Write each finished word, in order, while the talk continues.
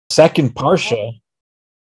second parsha,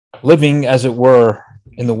 living as it were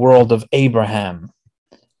in the world of Abraham.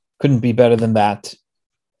 Couldn't be better than that.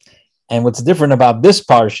 And what's different about this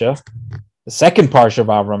parsha, the second parsha of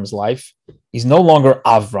Avram's life, he's no longer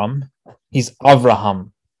Avram, he's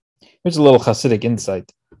Avraham. Here's a little Hasidic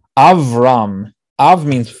insight. Avram, Av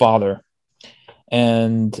means father.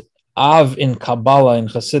 And Av in Kabbalah, in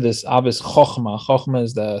Hasidus, Av is Chochmah. Chochmah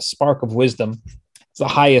is the spark of wisdom. It's the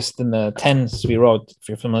highest in the 10 Sfirot, if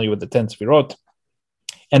you're familiar with the 10 Sfirot.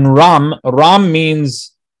 And Ram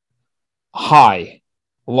means high,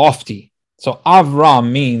 lofty. So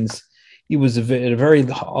Avram means he was at a very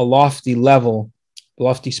lofty level,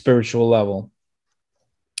 lofty spiritual level.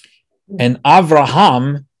 And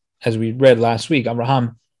Avraham, as we read last week,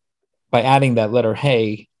 Avraham, by adding that letter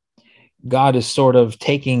Hey, God is sort of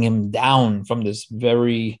taking him down from this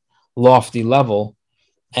very lofty level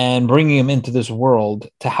and bringing him into this world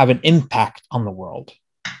to have an impact on the world.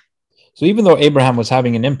 So even though Abraham was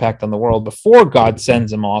having an impact on the world before God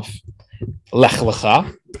sends him off, Lech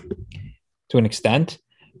Lecha, to an extent,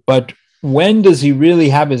 but when does he really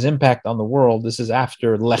have his impact on the world? This is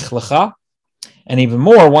after Lech Lecha, and even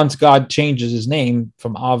more once God changes his name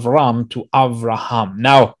from Avram to Avraham.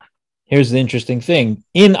 Now, here's the interesting thing.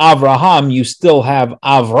 In Avraham, you still have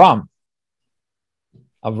Avram.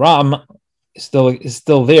 Avram is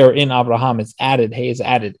still there in Avraham. It's added. Hey is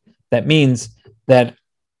added. That means that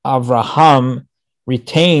Avraham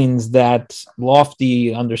retains that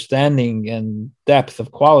lofty understanding and depth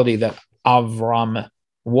of quality that Avram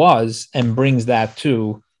was and brings that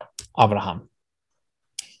to Avraham.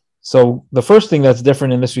 So the first thing that's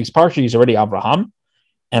different in this week's parsha is already Avraham.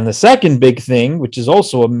 And the second big thing, which is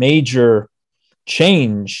also a major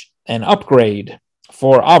change and upgrade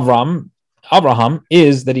for Avraham,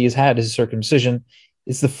 is that he has had his circumcision.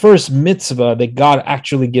 It's the first mitzvah that God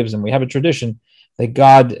actually gives him. We have a tradition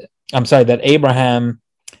that Abraham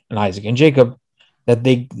and Isaac and Jacob, that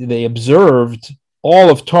they observed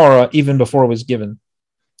all of Torah even before it was given.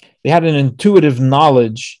 They had an intuitive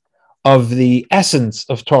knowledge of the essence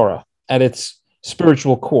of Torah at its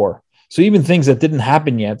spiritual core. So even things that didn't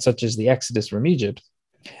happen yet, such as the Exodus from Egypt,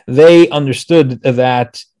 they understood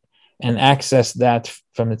that and accessed that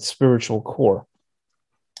from its spiritual core.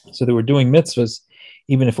 So they were doing mitzvahs,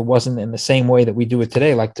 even if it wasn't in the same way that we do it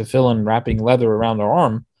today, like tefillin, wrapping leather around our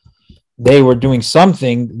arm. They were doing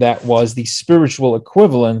something that was the spiritual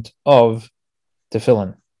equivalent of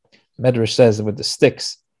tefillin. Medrash says that with the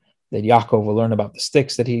sticks, that Yaakov will learn about the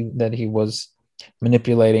sticks that he was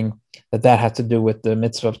manipulating, that had to do with the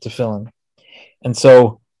mitzvah of tefillin. And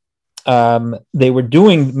so they were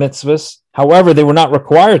doing mitzvahs. However, they were not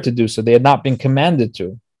required to do so. They had not been commanded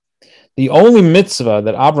to. The only mitzvah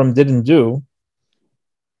that Avram didn't do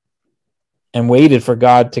and waited for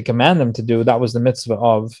God to command them to do, that was the mitzvah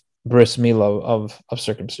of bris milah, of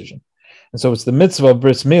circumcision. And so it's the mitzvah of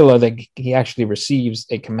bris milah that he actually receives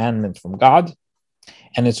a commandment from God.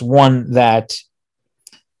 And it's one that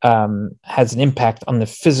has an impact on the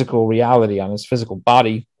physical reality, on his physical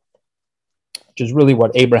body, which is really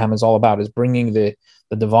what Abraham is all about, is bringing the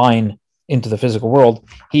divine into the physical world.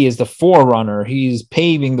 He is the forerunner. He's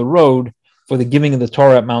paving the road for the giving of the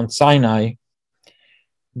Torah at Mount Sinai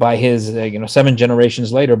by his 7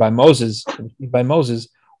 generations later by Moses,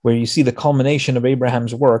 where you see the culmination of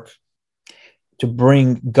Abraham's work to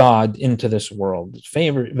bring God into this world.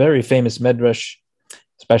 Very famous medrash,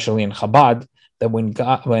 especially in Chabad, that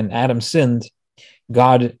when Adam sinned,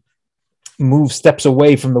 God moved steps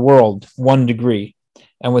away from the world 1 degree,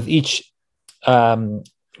 and with each of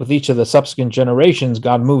the subsequent generations,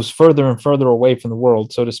 God moves further and further away from the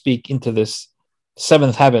world, so to speak, into this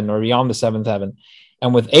 7th heaven or beyond the 7th heaven.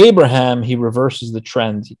 And with Abraham, he reverses the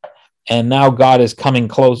trend, and now God is coming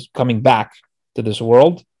back to this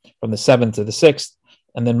world from the 7th to the 6th,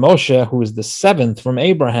 and then Moshe, who is the 7th from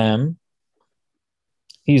Abraham,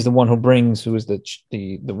 he's the one who brings, who is the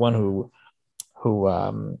one who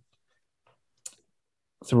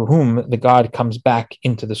through whom the God comes back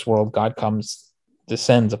into this world. God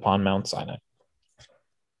descends upon Mount Sinai.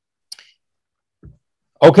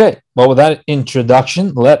 Okay, well, with that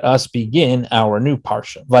introduction, let us begin our new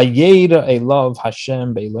parsha. Vayeira elav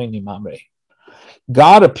Hashem be'eloini Mamre.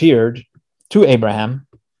 God appeared to Abraham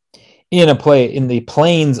in the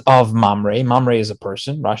plains of Mamre. Mamre is a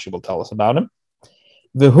person. Rashi will tell us about him.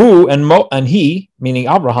 And he, meaning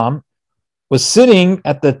Abraham, was sitting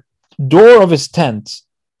at the door of his tent,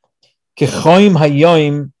 kechoim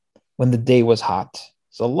hayoim, when the day was hot.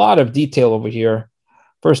 There's a lot of detail over here.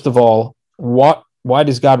 First of all, why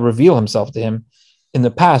does God reveal himself to him? In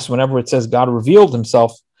the past, whenever it says God revealed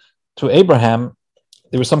himself to Abraham,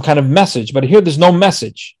 there was some kind of message. But here there's no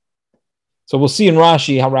message. So we'll see in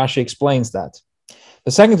Rashi how Rashi explains that.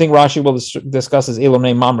 The second thing Rashi will discuss is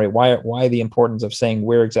Elonei Mamre, why the importance of saying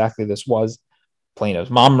where exactly this was, plain as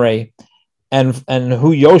Mamre, and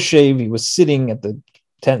who Yoshev, he was sitting at the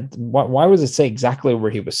tent. Why does it say exactly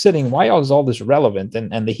where he was sitting? Why is all this relevant?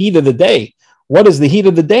 And the heat of the day, what does the heat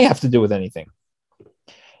of the day have to do with anything?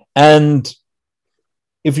 And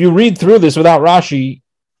if you read through this without Rashi,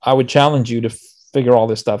 I would challenge you to figure all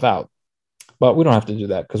this stuff out. But we don't have to do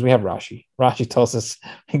that because we have Rashi. Rashi tells us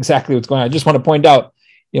exactly what's going on. I just want to point out,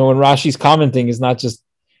 when Rashi's commenting is not just,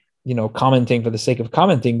 commenting for the sake of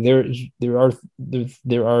commenting.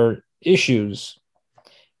 There are issues.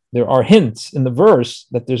 There are hints in the verse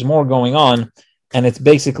that there's more going on, and it's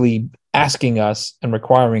basically asking us and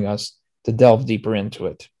requiring us to delve deeper into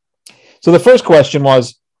it. So the first question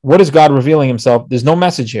was, what is God revealing himself? There's no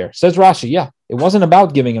message here. Says Rashi, yeah, it wasn't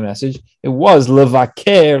about giving a message. It was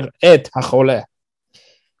levaker et hacholeh.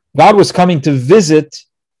 God was coming to visit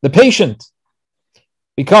the patient,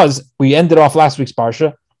 because we ended off last week's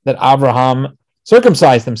parsha that Abraham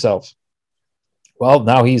circumcised himself. Well,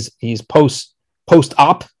 now he's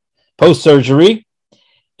post-op, post-surgery,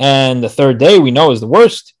 and the third day we know is the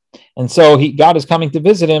worst. And so God is coming to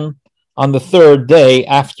visit him on the third day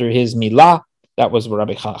after his milah. That was what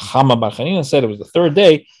Rabbi Chama Bar Chanina said. It was the third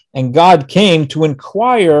day, and God came to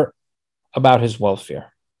inquire about his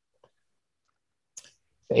welfare.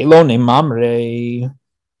 Elonei Mamre.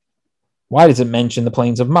 Why does it mention the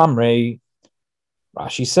plains of Mamre?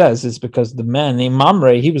 Rashi says it's because the man named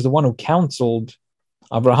Mamre, he was the one who counseled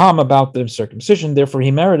Abraham about the circumcision. Therefore,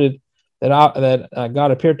 he merited that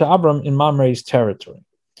God appeared to Abram in Mamre's territory.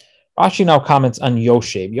 Rashi now comments on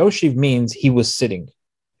Yoshev. Yoshev means he was sitting.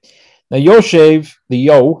 Now, Yoshev, the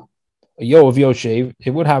yo of Yoshev,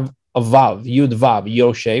 it would have a vav, yud vav,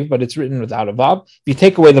 Yoshev, but it's written without a vav. If you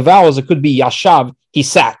take away the vowels, it could be yashav, he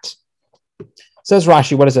sat. Says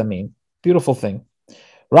Rashi, what does that mean? Beautiful thing.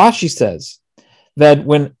 Rashi says that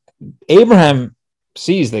when Abraham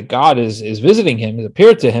sees that God is visiting him, has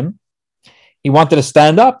appeared to him, he wanted to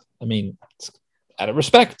stand up. I mean, out of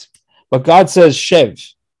respect. But God says, Shev,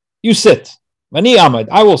 you sit. Vani Amad,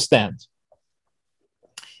 I will stand.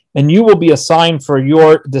 And you will be a sign for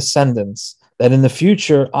your descendants that in the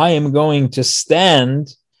future I am going to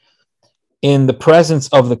stand in the presence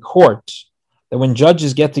of the court. That when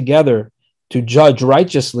judges get together to judge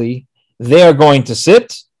righteously, they are going to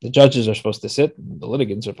sit. The judges are supposed to sit. The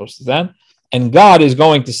litigants are supposed to stand. And God is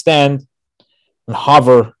going to stand and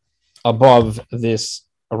hover above this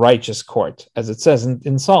righteous court. As it says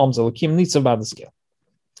in Psalms, Elokim Nitzav B'ad Haskil.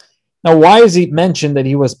 Now, why is he mentioned that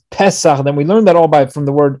he was Pesach? Then we learned that all from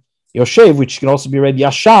the word Yoshev, which can also be read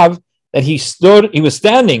Yashav, that he was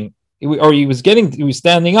standing, or he was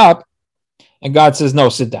standing up, and God says, no,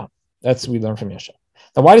 sit down. That's what we learn from Yashav.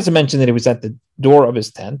 Now, why does it mention that he was at the door of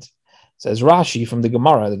his tent? It says Rashi from the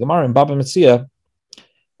Gemara. The Gemara in Baba Metzia,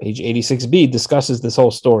 page 86b, discusses this whole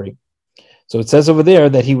story. So it says over there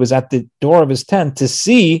that he was at the door of his tent to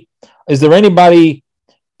see, is there anybody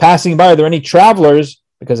passing by? Are there any travelers?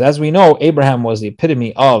 Because as we know, Abraham was the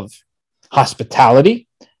epitome of hospitality.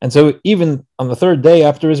 And so even on the third day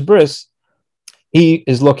after his bris, he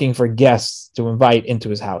is looking for guests to invite into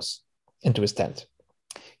his house, into his tent.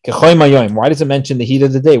 Why does it mention the heat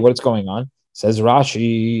of the day? What's going on? Says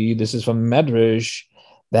Rashi, this is from Medrash,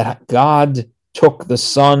 that God took the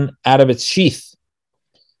sun out of its sheath.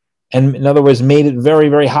 And in other words, made it very,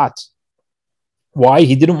 very hot. Why?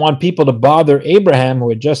 He didn't want people to bother Abraham, who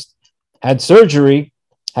had just had surgery,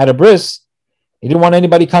 had a bris. He didn't want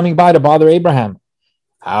anybody coming by to bother Abraham.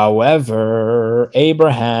 However,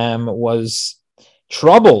 Abraham was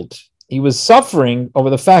troubled. He was suffering over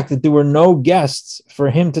the fact that there were no guests for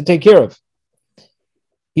him to take care of.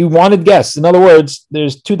 He wanted guests. In other words,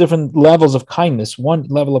 there's two different levels of kindness. One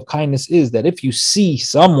level of kindness is that if you see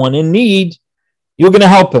someone in need, you're going to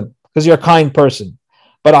help him because you're a kind person.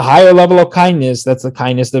 But a higher level of kindness, that's the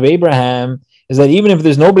kindness of Abraham, is that even if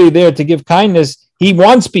there's nobody there to give kindness, he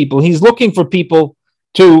wants people. He's looking for people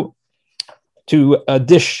to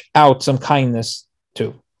dish out some kindness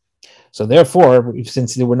to. So therefore,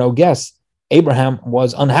 since there were no guests, Abraham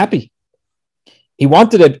was unhappy. He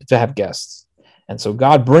wanted to have guests. And so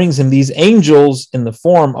God brings him these angels in the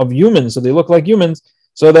form of humans, so they look like humans,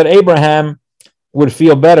 so that Abraham would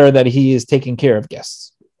feel better that he is taking care of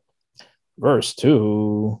guests. Verse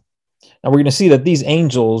 2. Now we're going to see that these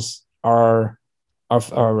angels are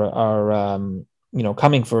coming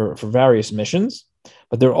for various missions,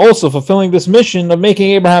 but they're also fulfilling this mission of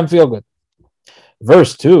making Abraham feel good.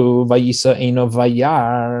 Verse 2, Vayisa Eino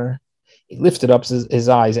Vayar. He lifted up his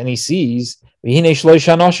eyes and he sees,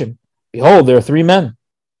 Behold, there are three men.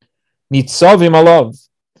 nitzavim alav,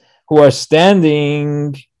 who are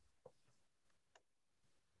standing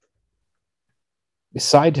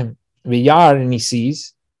beside him. V'yar, and he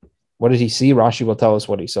sees. What did he see? Rashi will tell us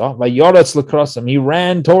what he saw. Vayoratz l'krosam, he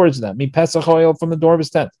ran towards them. He pesach oil from the door of his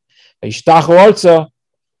tent. V'yishtachu arza,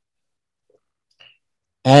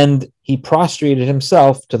 and he prostrated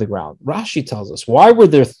himself to the ground. Rashi tells us, why were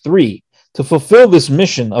there three? To fulfill this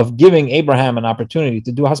mission of giving Abraham an opportunity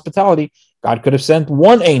to do hospitality, God could have sent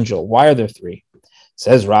one angel. Why are there three?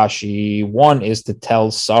 Says Rashi, one is to tell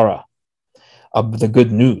Sarah of the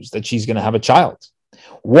good news that she's going to have a child.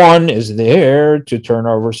 One is there to turn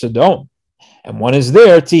over Sodom, and one is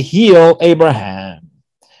there to heal Abraham.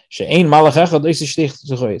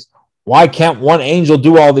 Why can't one angel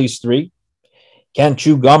do all these three? Can't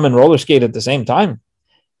chew gum and roller skate at the same time?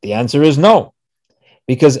 The answer is no,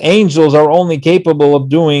 because angels are only capable of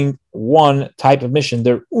doing one type of mission.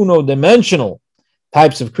 They're unidimensional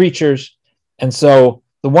types of creatures. And so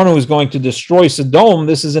the one who is going to destroy Sodom,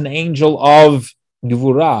 this is an angel of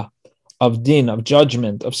Gevurah, of din, of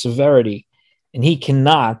judgment, of severity. And he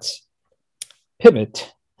cannot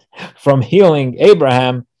pivot from healing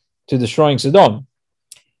Abraham to destroying Sodom.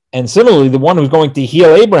 And similarly, the one who's going to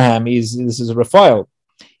heal Abraham, this is Raphael.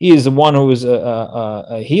 He is the one who is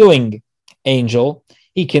a healing angel.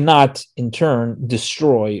 He cannot, in turn,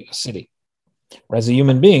 destroy a city. As a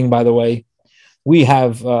human being, by the way, we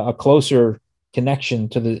have a closer connection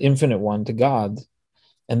to the infinite one, to God.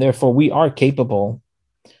 And therefore, we are capable,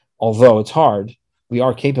 although it's hard, we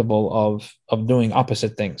are capable of doing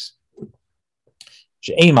opposite things.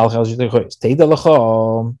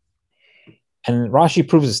 And Rashi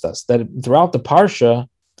proves us that throughout the parsha,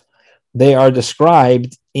 they are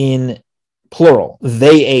described in plural.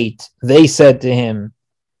 They ate, they said to him.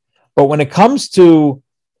 But when it comes to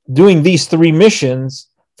doing these three missions,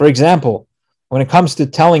 for example, when it comes to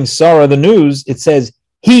telling Sarah the news, it says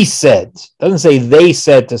he said. It doesn't say they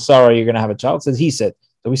said to Sarah, you're going to have a child. It says he said.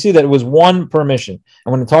 So we see that it was one per mission.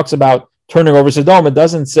 And when it talks about turning over Sodom, it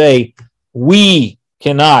doesn't say we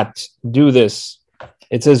cannot do this.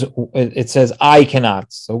 It says I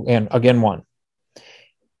cannot. So and again, one.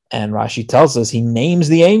 And Rashi tells us he names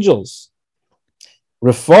the angels.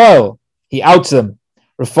 Raphael, he outs them.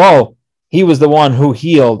 Raphael, he was the one who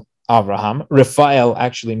healed Abraham. Raphael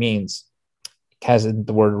actually means, has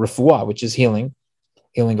the word refuah, which is healing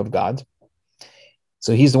of God.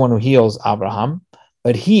 So he's the one who heals Abraham.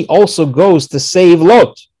 But he also goes to save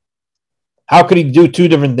Lot. How could he do two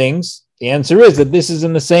different things? The answer is that this is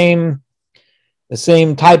in the same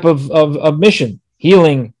type of mission: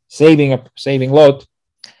 healing, saving Lot.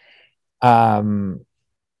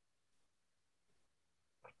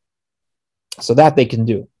 So that they can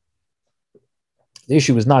do. The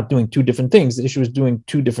issue is not doing two different things. The issue is doing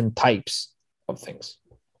two different types of things.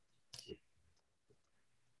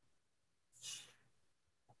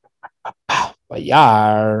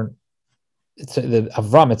 Vayeira, it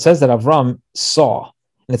says that Avram saw,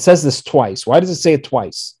 and it says this twice. Why does it say it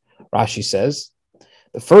twice? Rashi says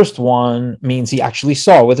the first one means he actually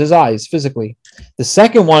saw with his eyes physically. The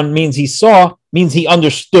second one means he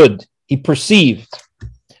understood, he perceived.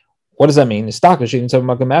 What does that mean? He saw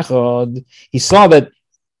that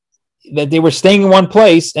they were staying in one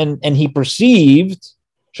place, and he perceived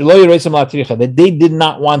that they did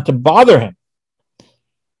not want to bother him.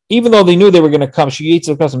 Even though they knew they were going to come,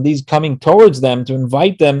 these coming towards them to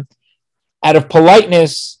invite them, out of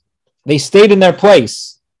politeness, they stayed in their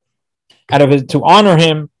place, to honor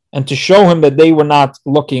him and to show him that they were not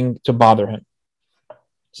looking to bother him.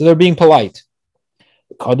 So they're being polite.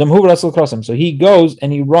 So he goes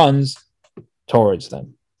and he runs towards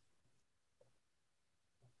them.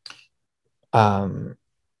 The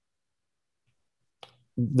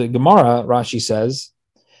Gemara, Rashi says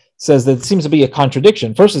that it seems to be a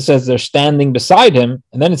contradiction. First it says they're standing beside him,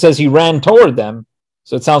 and then it says he ran toward them.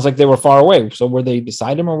 So it sounds like they were far away. So were they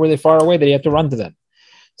beside him or were they far away that he had to run to them?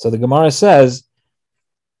 So the Gemara says,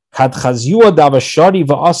 when they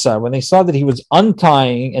saw that he was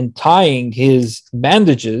untying and tying his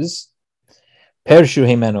bandages, Pershu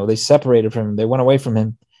Himeno, they separated from him, they went away from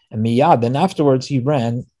him, and Miyad, then afterwards he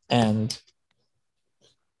ran, and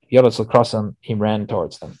Yoretz L'Krosam, he ran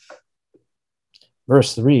towards them.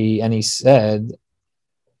 Verse 3, and he said,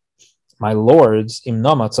 my lords,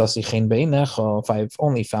 if I've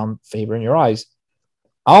only found favor in your eyes,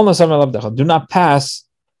 do not pass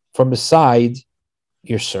from beside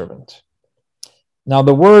your servant. Now,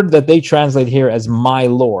 the word that they translate here as my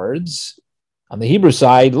lords, on the Hebrew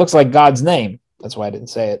side, looks like God's name. That's why I didn't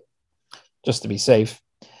say it, just to be safe.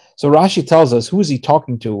 So Rashi tells us, who is he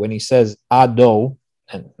talking to when he says Ado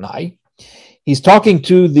and Nai? He's talking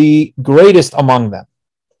to the greatest among them,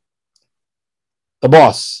 the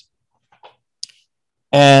boss.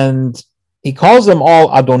 And he calls them all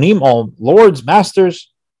Adonim, all lords,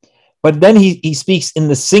 masters. But then he speaks in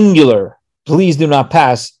the singular. Please do not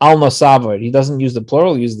pass al nosavar. He doesn't use the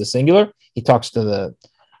plural, he uses the singular. He talks to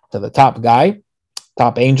the top guy,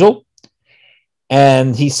 top angel.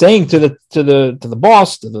 And he's saying to the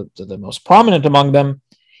boss, to the most prominent among them,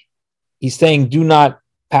 he's saying, do not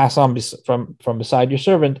pass on from beside your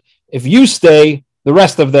servant. If you stay, the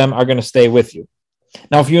rest of them are going to stay with you.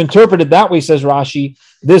 Now, if you interpret it that way, says Rashi,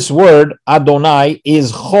 this word Adonai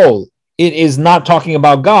is chol. It is not talking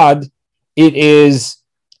about God. It is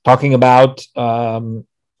talking about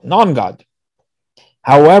non-God.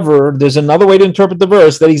 However, there's another way to interpret the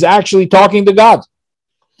verse, that he's actually talking to God.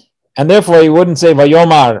 And therefore, you wouldn't say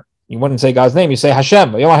Vayomar. You wouldn't say God's name. You say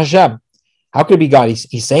Hashem. Vayomar Hashem. How could it be God?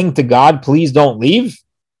 He's saying to God, please don't leave?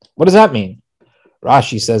 What does that mean?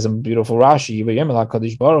 Rashi says, in beautiful Rashi,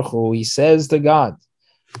 he says to God,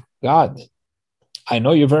 God, I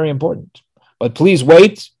know you're very important, but please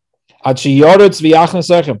wait until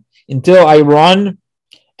I run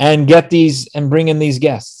and get these and bring in these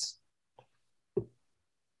guests.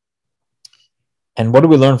 And what do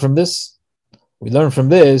we learn from this? We learn from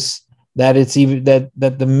this that it's even that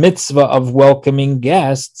the mitzvah of welcoming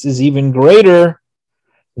guests is even greater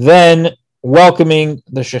than welcoming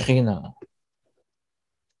the Shekhinah.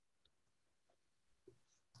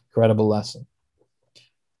 Incredible lesson.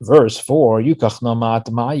 Verse 4, Yukach namat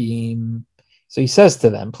mayim. So he says to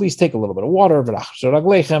them, please take a little bit of water,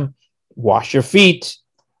 wash your feet.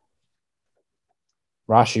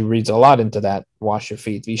 Rashi reads a lot into that, wash your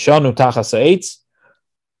feet. Vishanu tachas ha'etz,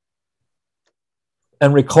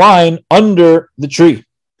 and recline under the tree.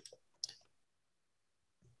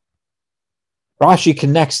 Rashi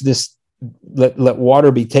connects this, let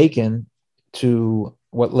water be taken, to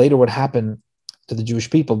what later would happen to the Jewish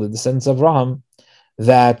people, the descendants of Abraham,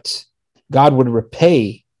 that God would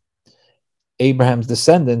repay Abraham's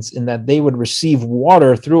descendants in that they would receive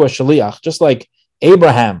water through a shaliach. Just like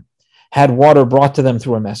Abraham had water brought to them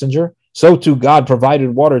through a messenger, so too God provided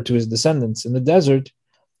water to his descendants in the desert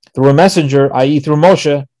through a messenger, i.e. through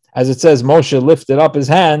Moshe. As it says, Moshe lifted up his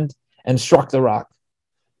hand and struck the rock.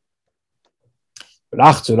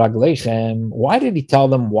 Why did he tell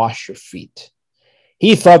them, wash your feet?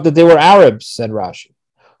 He thought that they were Arabs, said Rashi,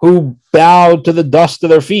 who bowed to the dust of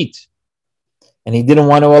their feet. And he didn't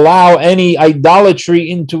want to allow any idolatry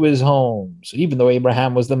into his home. So even though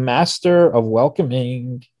Abraham was the master of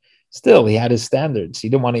welcoming, still he had his standards. He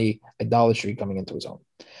didn't want any idolatry coming into his home.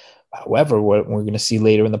 However, what we're going to see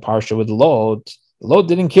later in the parsha with Lot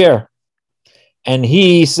didn't care. And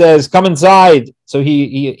he says, come inside. So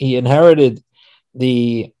he inherited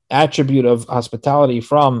the attribute of hospitality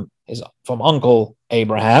from Uncle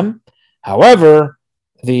Abraham. However,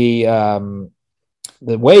 the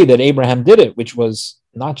way that Abraham did it, which was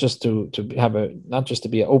not just to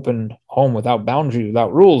be an open home without boundary,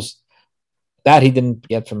 without rules, that he didn't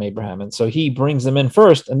get from Abraham. And so he brings them in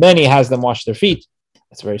first, and then he has them wash their feet.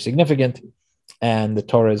 That's very significant. And the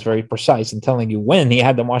Torah is very precise in telling you when he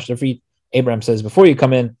had them wash their feet. Abraham says, before you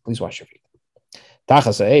come in, please wash your feet.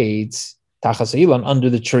 Tachas ha'etz, tachas ha'ilan, under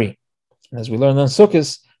the tree. And as we learned on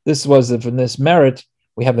Sukkot, this was from this merit,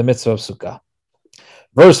 we have the mitzvah of Sukkah.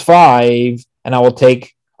 Verse 5, and I will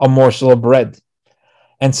take a morsel of bread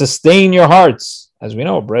and sustain your hearts. As we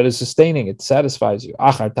know, bread is sustaining, it satisfies you.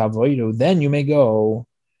 Achar tavoidu, then you may go.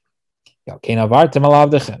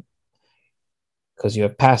 Because you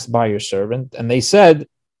have passed by your servant. And they said,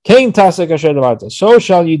 so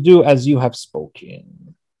shall you do as you have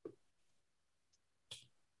spoken.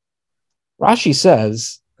 Rashi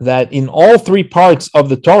says that in all three parts of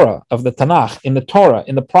the Torah, of the Tanakh, in the Torah,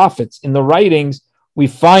 in the prophets, in the writings, we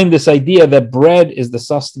find this idea that bread is the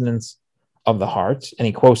sustenance of the heart. And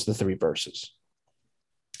he quotes the three verses.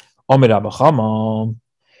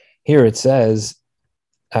 Here it says,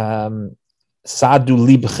 Sadu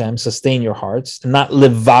libchem, sustain your hearts, not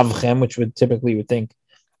levavchem, which we would think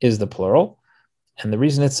is the plural. And the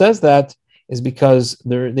reason it says that is because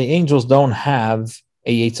the angels don't have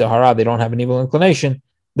a yetzer hara, they don't have an evil inclination.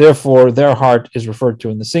 Therefore, their heart is referred to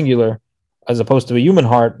in the singular, as opposed to a human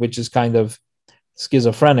heart, which is kind of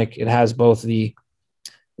schizophrenic. It has both the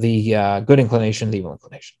good inclination and the evil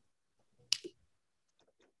inclination.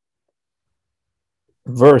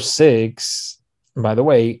 Verse 6, by the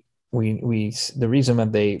way, we the reason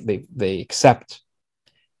that they accept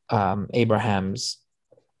Abraham's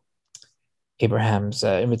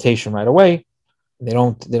invitation right away, they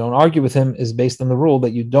don't argue with him, is based on the rule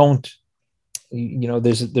that you don't,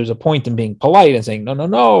 there's a point in being polite and saying no,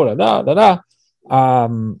 da da da da,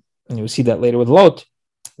 And you'll see that later with Lot,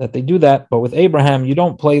 that they do that. But with Abraham, you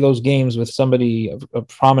don't play those games with somebody of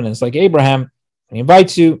prominence like Abraham. When he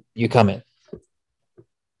invites you, you come in.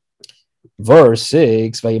 Verse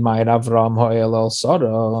 6, Vayimayir Avram ha'el el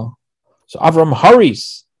Sarah. So Avram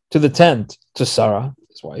hurries to the tent to Sarah,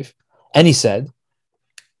 his wife, and he said,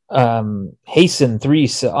 hasten 3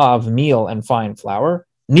 se'ah of meal and fine flour,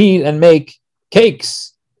 knead and make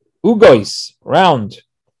cakes, ugois, round.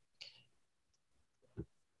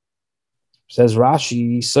 Says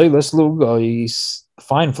Rashi, soilas lugois,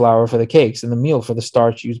 fine flour for the cakes, and the meal for the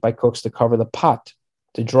starch used by cooks to cover the pot,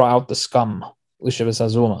 to draw out the scum. Lishavas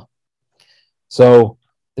azuma. So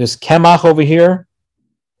there's kemach over here,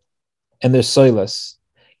 and there's soilas.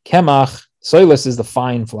 Soilas is the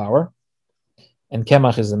fine flour, and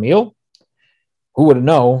kemach is the meal. Who would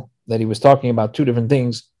know that he was talking about two different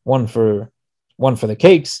things? One for the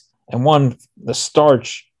cakes, and one the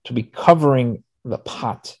starch to be covering the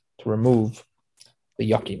pot to remove the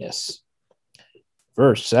yuckiness.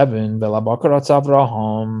 Verse 7,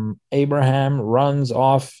 Abraham runs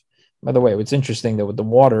off. By the way, it's interesting that with the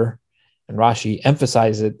water, and Rashi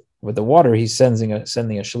emphasizes it, with the water, he's sending a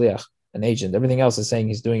shliach, an agent. Everything else is saying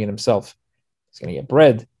he's doing it himself. He's going to get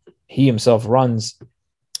bread. He himself runs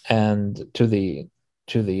and to the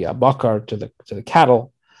bakar, to the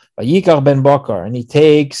cattle. Vayikach ben bakar, and he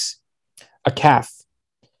takes a calf,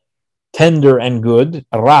 tender and good,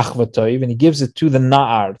 rach v'toiv, and he gives it to the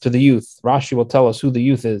na'ar, to the youth. Rashi will tell us who the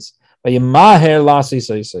youth is. And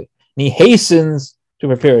he hastens to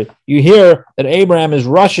prepare it. You hear that Abraham is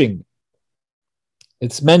rushing.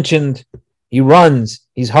 It's mentioned he runs,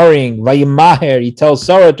 he's hurrying. Vayimaher, he tells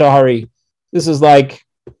Sarah to hurry. This is like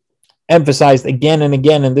emphasized again and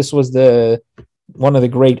again, and this was one of the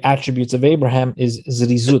great attributes of Abraham is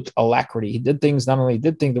zrizut, alacrity. He did things, not only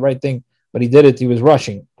did the right thing, but he did it, he was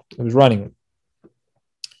rushing. He was running.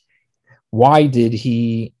 Why did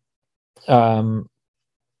he Ben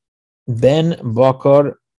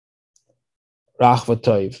Bakar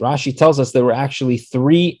Rachvatoiv? Rashi tells us there were actually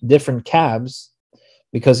 3 different calves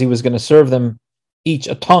because he was going to serve them each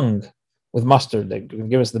a tongue with mustard. They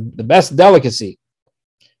give us the best delicacy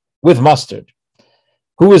with mustard.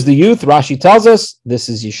 Who is the youth? Rashi tells us this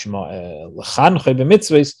is Yishmael,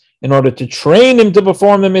 in order to train him to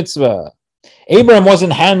perform the mitzvah. Abraham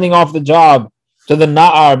wasn't handing off the job to the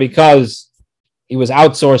Na'ar because he was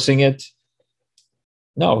outsourcing it.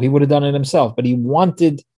 No, he would have done it himself, but he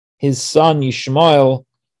wanted his son Yishmael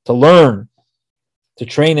to learn, to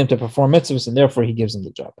train him to perform mitzvahs, and therefore he gives him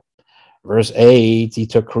the job. Verse 8, he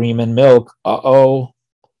took cream and milk.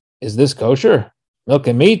 Is this kosher? Milk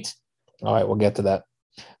and meat? All right, we'll get to that.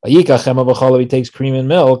 He takes cream and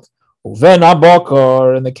milk, and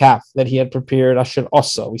the calf that he had prepared. Asher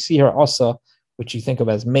osa. We see here osa, which you think of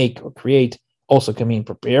as make or create, also can mean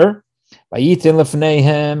prepare. And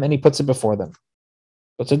he puts it before them.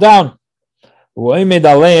 Puts it down.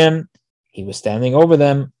 He was standing over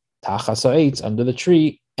them, under the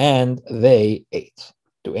tree, and they ate.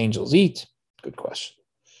 Do angels eat? Good question.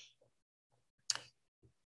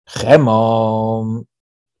 Okay,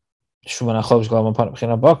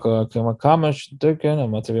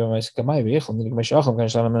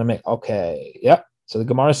 yeah. So the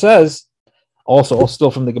Gemara says, also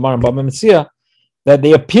still from the Gemara in Baba Metzia, that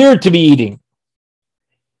they appeared to be eating.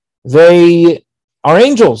 They are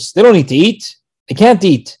angels. They don't need to eat. They can't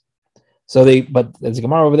eat. But as the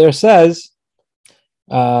Gemara over there says,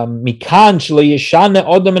 a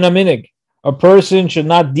person should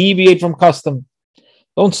not deviate from custom.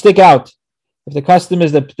 Don't stick out. If the custom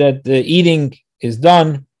is that the eating is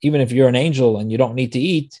done, even if you're an angel and you don't need to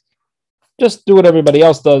eat, just do what everybody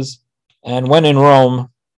else does. And when in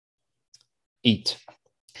Rome, eat.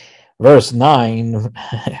 Verse 9,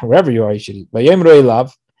 wherever you are, you should eat.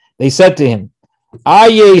 They said to him,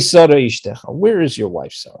 where is your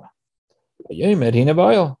wife, Sarah?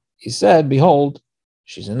 He said, behold,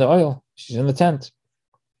 she's in the oil. She's in the tent.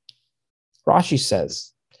 Rashi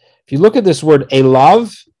says, if you look at this word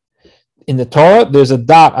elav, in the Torah, there's a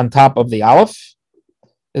dot on top of the aleph.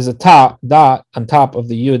 There's a dot on top of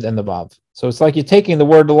the yud and the vav. So it's like you're taking the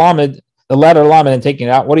word lamed, the letter lamed, and taking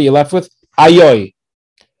it out. What are you left with? Ayoy.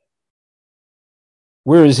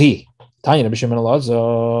 Where is he? Tanya B'Shem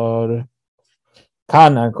Elazar.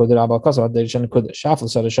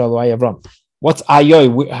 What's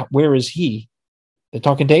ayoy? Where is he? They're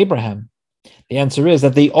talking to Abraham. The answer is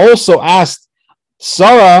that they also asked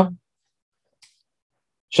Sarah.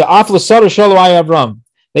 They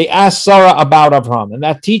asked Sarah about Avram, and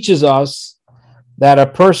that teaches us that a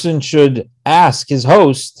person should ask his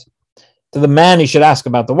host. To the man, he should ask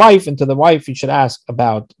about the wife, and to the wife, he should ask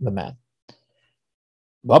about the man.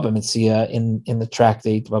 Baba Metzia in the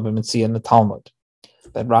tractate, Baba Metzia in the Talmud,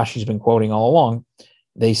 that Rashi's been quoting all along.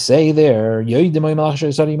 They say there,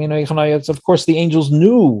 of course, the angels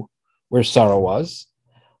knew where Sarah was,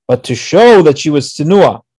 but to show that she was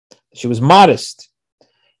Tsinua, she was modest,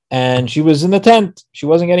 and she was in the tent, she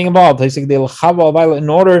wasn't getting involved. In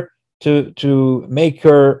order to make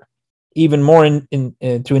her even more,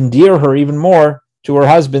 to endear her even more to her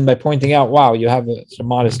husband by pointing out, wow, you have a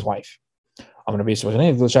modest wife. Rabbi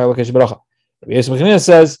Yisrael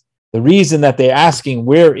says the reason that they're asking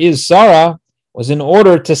where is Sarah was in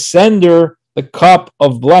order to send her the cup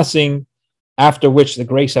of blessing after which the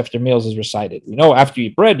grace after meals is recited. You know, after you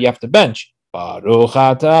eat bread, you have to bench. Baruch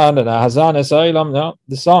atah no,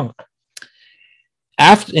 the song.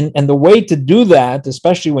 And the way to do that,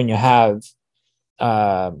 especially when you have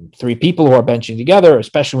 3 people who are benching together,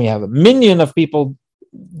 especially when you have a minion of people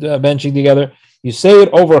benching together, you say it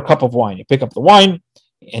over a cup of wine. You pick up the wine,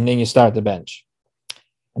 and then you start the bench.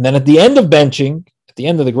 And then at the end of benching, at the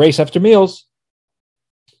end of the grace after meals,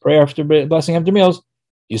 prayer after blessing after meals,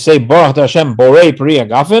 you say Baruch Hashem Borei Pri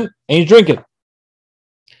Agafen, and you drink it.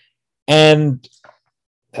 And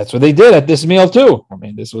that's what they did at this meal too. I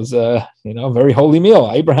mean, this was a very holy meal.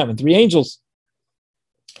 Abraham and 3 angels.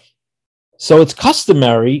 So it's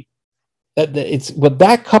customary that it's with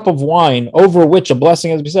that cup of wine over which a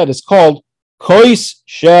blessing, as we said, is called Kois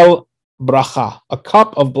Shel Bracha, a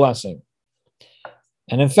cup of blessing.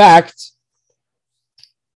 And in fact,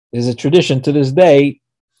 there's a tradition to this day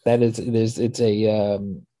that it's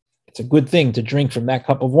a good thing to drink from that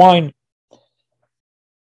cup of wine.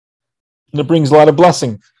 And it brings a lot of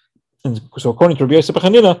blessing. And so according to Rabbi Yosef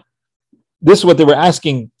Hanina, this is what they were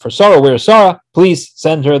asking for Sarah. Where is Sarah? Please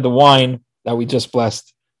send her the wine that we just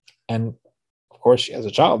blessed. And of course, she has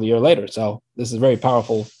a child a year later. So this is very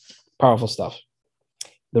powerful stuff.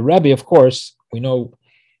 The Rebbe, of course, we know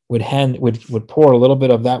would pour a little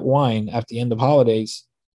bit of that wine at the end of holidays.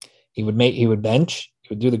 He would bench, he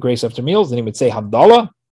would do the grace after meals, then he would say Havdalah,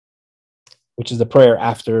 which is the prayer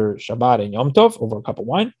after Shabbat and Yom Tov, over a cup of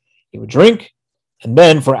wine. He would drink, and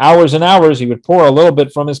then for hours and hours, he would pour a little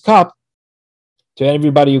bit from his cup to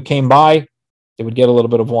everybody who came by. They would get a little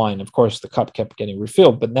bit of wine. Of course, the cup kept getting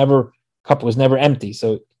refilled, but cup was never empty.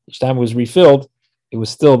 So each time it was refilled, it was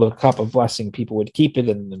still the cup of blessing. People would keep it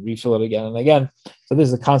and then refill it again and again. So this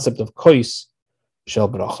is the concept of kois shel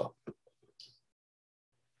bracha.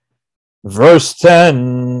 Verse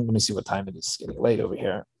 10. Let me see what time it is. It's getting late over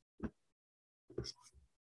here.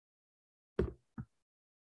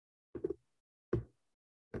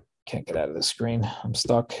 Can't get out of the screen. I'm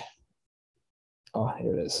stuck. Oh,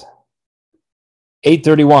 here it is.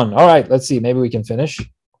 8:31. All right, let's see. Maybe we can finish.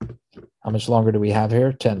 How much longer do we have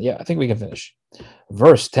here? 10. Yeah, I think we can finish.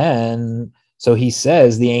 Verse 10. So he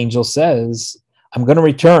says, the angel says, I'm going to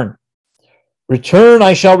return. Return,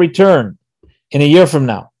 I shall return in a year from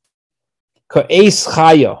now. Ka'es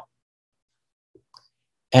chayo.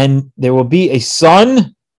 And there will be a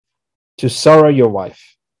son to Sarah, your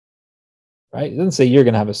wife. Right? It doesn't say you're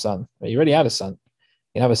going to have a son. You already had a son.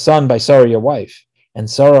 You have a son by Sarah, your wife. And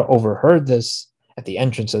Sarah overheard this at the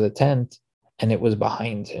entrance of the tent, and it was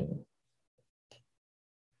behind him.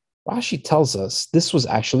 Rashi tells us this was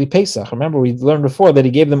actually Pesach. Remember, we learned before that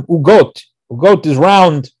he gave them ugot. Ugot is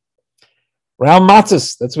round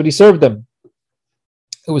matzahs. That's what he served them.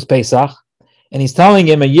 It was Pesach. And he's telling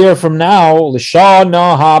him a year from now,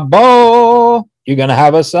 L'shana habo, you're going to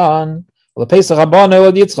have a son. L'pesach haba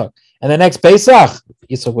ne'olad Yitzchak. And the next Pesach,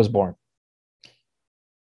 Yitzchak was born.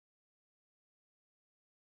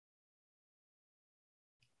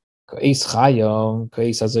 When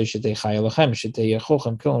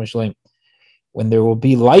there will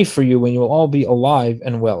be life for you, when you will all be alive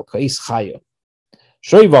and well. The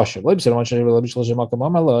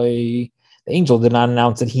angel did not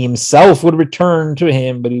announce that he himself would return to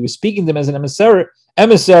him, but he was speaking to him as an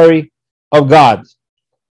emissary of God.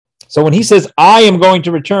 So when he says, I am going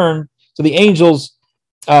to return, so the angels,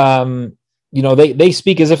 they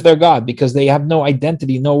speak as if they're God, because they have no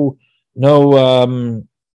identity, no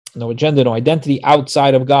agenda, no identity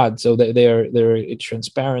outside of God. So they're a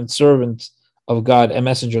transparent servant of God and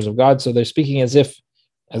messengers of God. So they're speaking as if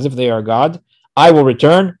they are God. I will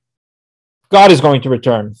return. God is going to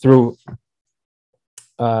return through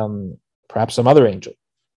perhaps some other angel.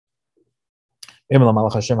 They're not.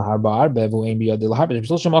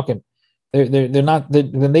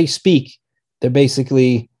 When they speak, they're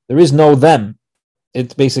basically, there is no them.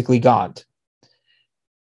 It's basically God.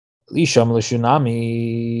 Lisham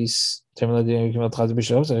l'shunamis.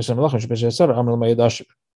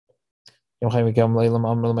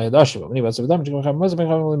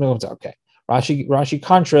 Okay. Rashi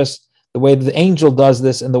contrasts the way the angel does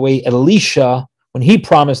this and the way Elisha, when he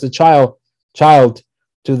promised the child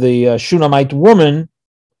to the Shunammite woman,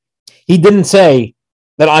 he didn't say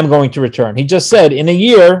that I'm going to return. He just said, in a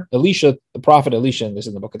year, Elisha, the prophet Elisha, and this is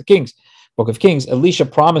in the Book of Kings, Elisha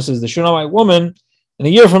promises the Shunammite woman, in a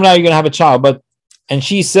year from now, you're going to have a child. And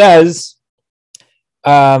she says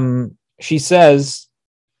that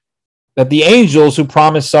the angels who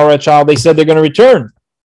promised Sarah a child, they said they're going to return.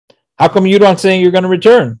 How come you don't say you're going to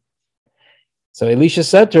return? So Elisha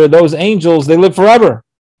said to her, those angels, they live forever.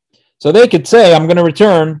 So they could say, I'm going to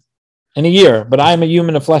return in a year, but I am a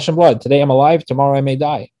human of flesh and blood. Today I'm alive, tomorrow I may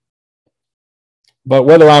die. But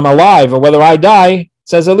whether I'm alive or whether I die,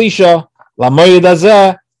 says Elisha,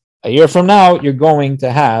 a year from now, you're going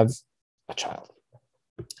to have a child.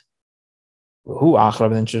 Who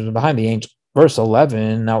behind the angel? Verse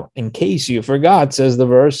 11. Now, in case you forgot, says the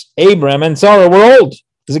verse, Abraham and Sarah were old.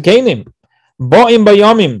 Zekanim, bo'im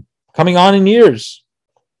bayomim, coming on in years.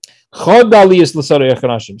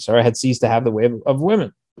 Sarah had ceased to have the way of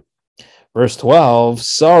women. Verse 12.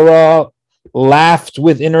 Sarah laughed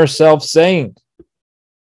within herself, saying,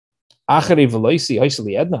 after I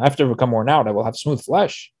become worn out, I will have smooth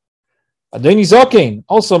flesh.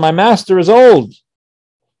 Also, my master is old.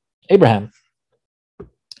 Abraham.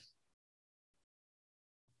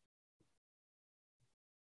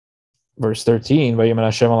 Verse 13,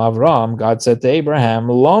 God said to Abraham,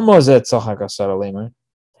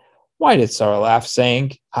 why did Sarah laugh,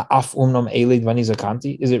 saying,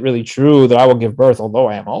 is it really true that I will give birth, although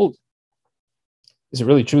I am old? Is it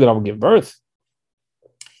really true that I will give birth?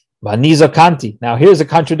 Now here's a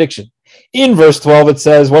contradiction. In verse 12 it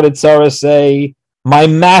says, what did Sarah say? My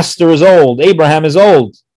master is old. Abraham is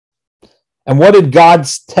old. And what did God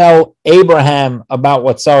tell Abraham about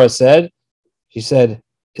what Sarah said? She said,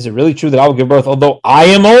 is it really true that I will give birth, although I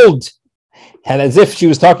am old? And as if she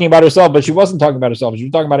was talking about herself, but she wasn't talking about herself. She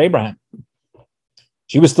was talking about Abraham.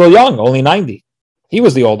 She was still young, only 90. He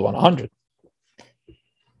was the old one, 100.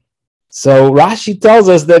 So Rashi tells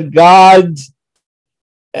us that God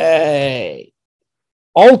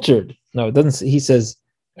altered. No, it doesn't. He says,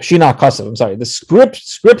 Shina Kasav. I'm sorry. The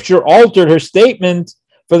scripture altered her statement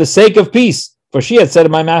for the sake of peace, for she had said,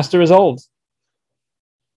 my master is old.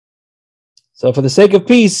 So for the sake of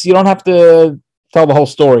peace, you don't have to tell the whole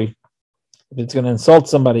story. If it's going to insult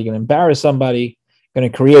somebody, going to embarrass somebody, going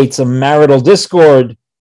to create some marital discord,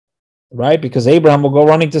 right? Because Abraham will go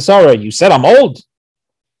running to Sarah. You said I'm old.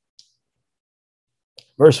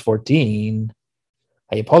 Verse 14.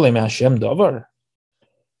 Is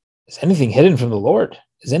anything hidden from the Lord?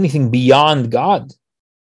 Is anything beyond God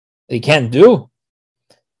that he can't do?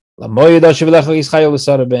 And I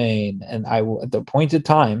will, at the appointed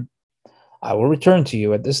time, I will return to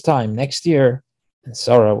you at this time next year, and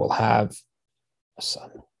Sarah will have a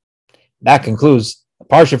son. That concludes the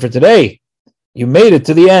parsha for today. You made it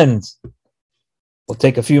to the end. We'll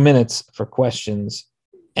take a few minutes for questions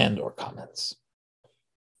and or comments.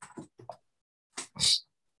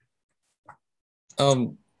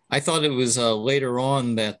 I thought it was later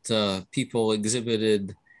on that people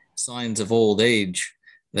exhibited signs of old age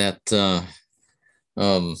that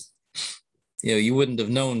you wouldn't have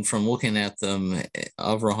known from looking at them,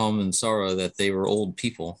 Avraham and Sarah, that they were old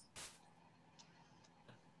people.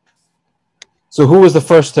 So who was the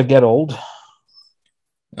first to get old?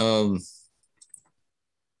 Either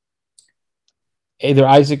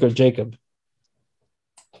Isaac or Jacob.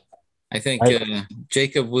 I think right.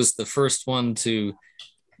 Jacob was the first one to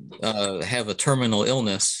have a terminal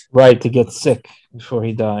illness. Right, to get sick before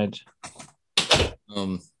he died.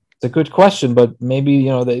 It's a good question, but maybe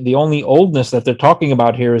the only oldness that they're talking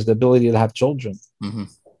about here is the ability to have children. Mm-hmm.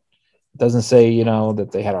 It doesn't say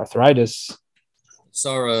that they had arthritis.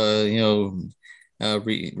 Sarah,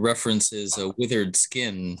 references a withered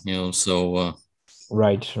skin. So.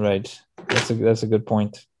 Right. That's a good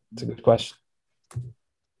point. It's a good question.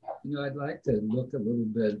 I'd like to look a little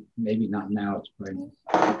bit, maybe not now, it's probably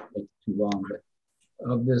too long, but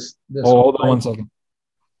of this. Hold on 1 second.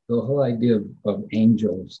 The whole idea of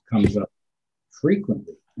angels comes up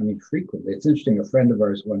frequently. Frequently. It's interesting. A friend of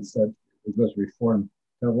ours once said, who goes Reform,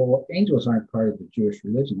 said, well, angels aren't part of the Jewish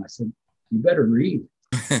religion. I said, you better read.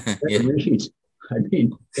 Read.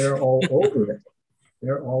 They're all over it.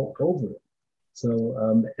 They're all over it. So,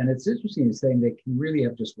 and it's interesting, you're saying they can really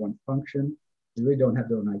have just one function. They really don't have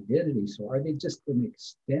their own identity. So are they just an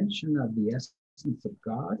extension of the essence of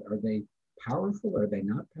God? Are they powerful? Are they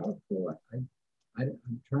not powerful? I'm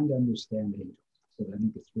trying to understand angels. So I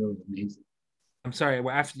think it's really amazing. I'm sorry.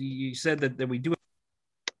 After you said that we do.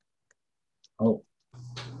 Oh,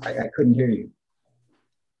 I couldn't hear you.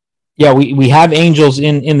 Yeah, we have angels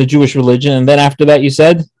in the Jewish religion, and then after that, you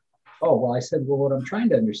said. Oh, well, I said, well, what I'm trying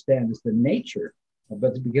to understand is the nature,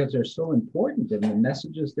 but because they're so important in the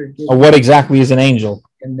messages they're giving. What exactly is an angel?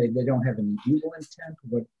 And they don't have an evil intent,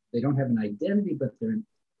 but they don't have an identity, but they're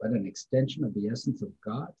an extension of the essence of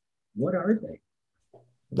God. What are they?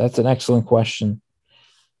 That's an excellent question.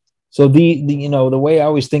 So the way I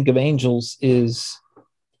always think of angels is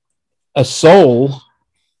a soul.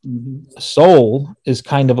 Mm-hmm. A soul is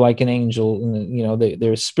kind of like an angel, and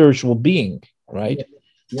they're a spiritual being, right? Yeah.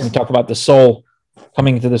 Yeah. We talk about the soul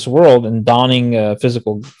coming into this world and donning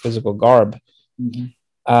physical garb. Mm-hmm.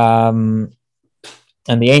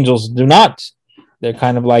 And the angels do not. They're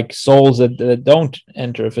kind of like souls that don't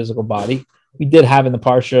enter a physical body. We did have in the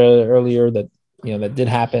parsha earlier that that did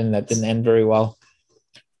happen. That didn't end very well.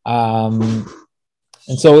 And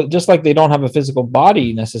so just like they don't have a physical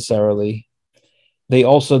body necessarily, they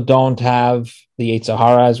also don't have the Yetzer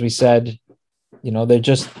Hara, as we said.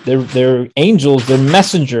 They're angels. They're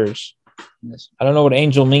messengers. Yes. I don't know what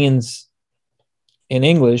angel means in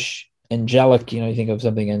English. Angelic, you think of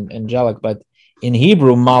something angelic, but in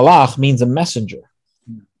Hebrew, malach means a messenger.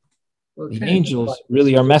 Well, the angels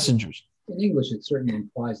really are messengers. In English, it certainly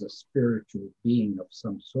implies a spiritual being of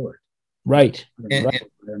some sort. Right.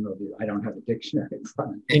 I don't have a dictionary in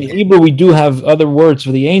front of me. In Hebrew, we do have other words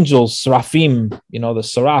for the angels, seraphim, the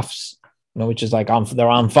seraphs, which is like they're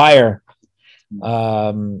on fire,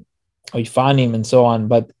 oifanim, and so on.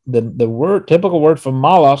 But the typical word for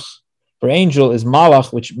malach, for angel, is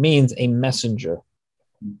malach, which means a messenger.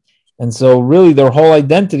 And so really their whole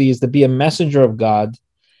identity is to be a messenger of God.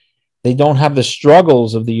 They don't have the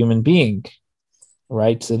struggles of the human being,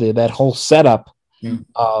 right? So that whole setup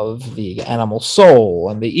of the animal soul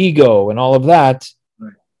and the ego and all of that,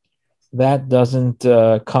 right, that doesn't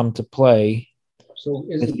come to play. So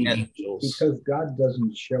is it because God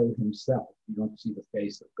doesn't show himself? You don't see the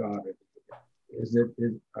face of God.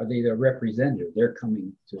 Are they the representative? They're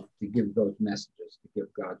coming to give those messages, to give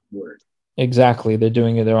God's word. Exactly. They're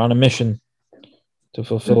doing it. They're on a mission to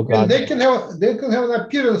fulfill God. And they can have an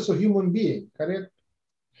appearance of human being, correct?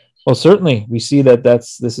 Well, certainly we see that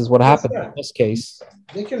this is what happened in this case.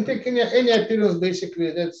 They can take any appearance,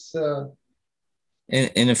 basically. That's and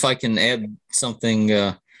if I can add something,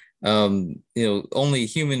 only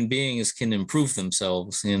human beings can improve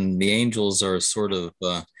themselves, and the angels are sort of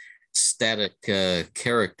static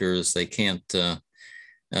characters. They can't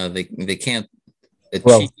they can't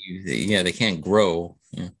achieve. They can't grow.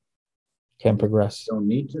 Yeah. Can't progress. They don't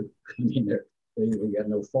need to. I mean, they got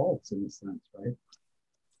no faults in a sense, right?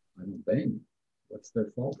 I don't think. What's their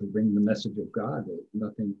fault? They bring the message of God. There's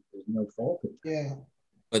no fault. Yeah.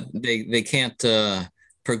 But they can't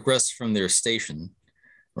progress from their station,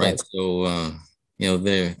 right? So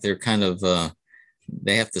they're kind of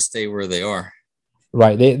they have to stay where they are.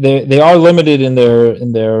 Right. They are limited in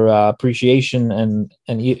their appreciation and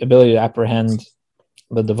ability to apprehend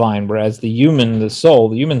the divine, whereas the human soul,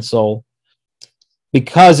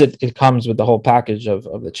 because it comes with the whole package of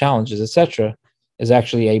the challenges, etc., is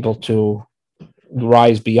actually able to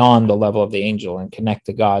rise beyond the level of the angel and connect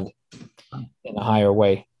to God in a higher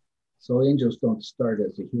way. So angels don't start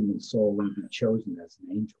as a human soul and be chosen as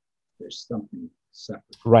an angel. There's something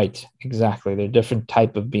separate. Right, exactly. They're a different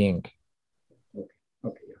type of being.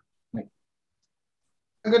 Okay, yeah.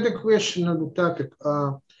 I got a question on the topic.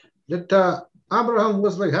 That Abraham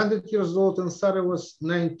was like 100 years old and Sarah was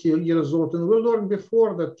 90 years old. And we learned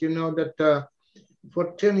before that, that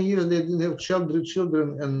for 10 years they didn't have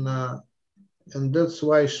children, and that's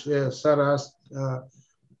why Sarah asked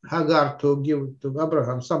Hagar to give to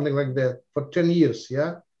Abraham, something like that, for 10 years,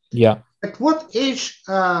 yeah? Yeah. At what age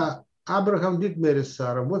Abraham did marry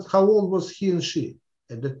Sarah? How old was he and she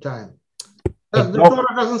at the time? The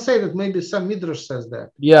Torah doesn't say that. Maybe some Midrash says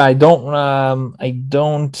that. Yeah, I don't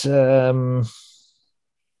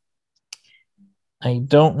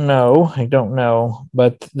know,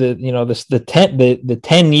 but the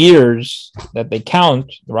 10 years that they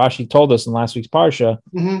count, Rashi told us in last week's parsha,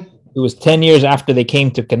 it was 10 years after they came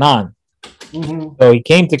to Canaan. So he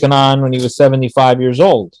came to Canaan when he was 75 years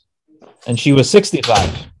old, and she was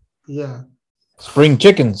 65. Yeah. Spring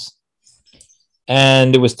chickens.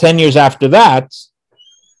 And it was 10 years after that,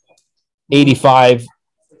 85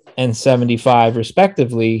 and 75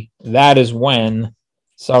 respectively, that is when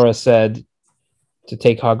Sarah said to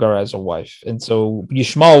take Hagar as a wife. And so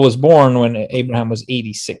Yishmael was born when Abraham was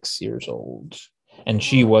 86 years old, and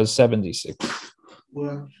she was 76.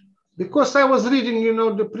 Yeah. Because I was reading,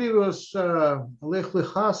 the previous Lech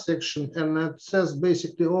Lecha section, and it says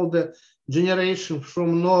basically all the generation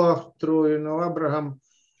from Noah through, Abraham,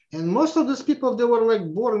 And most of these people, they were like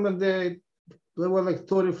born when they were like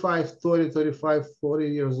 40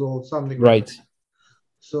 years old, something like that.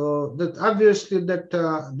 So that obviously that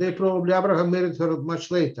they probably, Abraham married her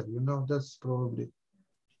much later, that's probably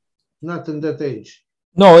not in that age.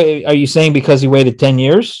 No, are you saying because he waited 10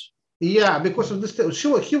 years? Yeah, because of this.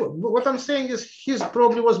 What I'm saying is he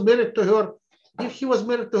probably was married to her. If he was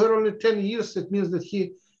married to her only 10 years, it means that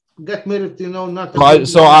he got married, not.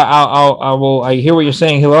 So I hear what you're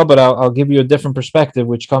saying, Hillel, but I'll give you a different perspective,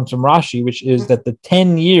 which comes from Rashi, which is that the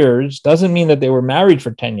 10 years doesn't mean that they were married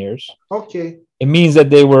for 10 years. Okay. It means that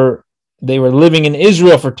they were living in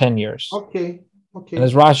Israel for 10 years. Okay. And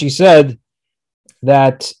as Rashi said,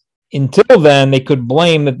 that until then they could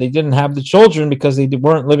blame that they didn't have the children because they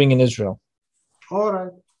weren't living in Israel. All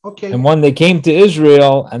right. Okay. And when they came to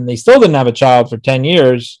Israel and they still didn't have a child for 10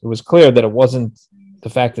 years, it was clear that it wasn't the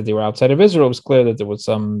fact that they were outside of Israel. It was clear that there was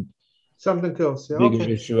something else. Yeah. Bigger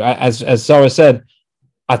issue. As Sarah said,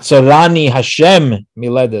 Atzorani Hashem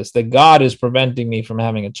miledis, that God is preventing me from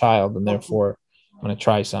having a child, and therefore I'm going to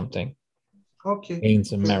try something. Okay. Gain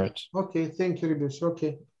some merit. Okay. Thank you, Ribish.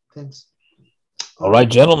 Okay. Thanks. All right,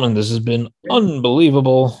 gentlemen, this has been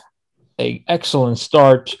unbelievable. An excellent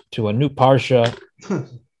start to a new parsha,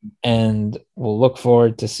 and we'll look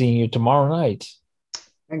forward to seeing you tomorrow night.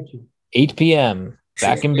 Thank you. 8 p.m.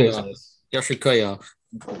 Back in business. Yashikoyach.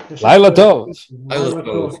 Laila Tov. Laila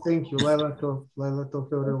Tov. Thank you. Laila Tov. Laila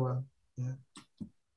Tov, everyone. Yeah.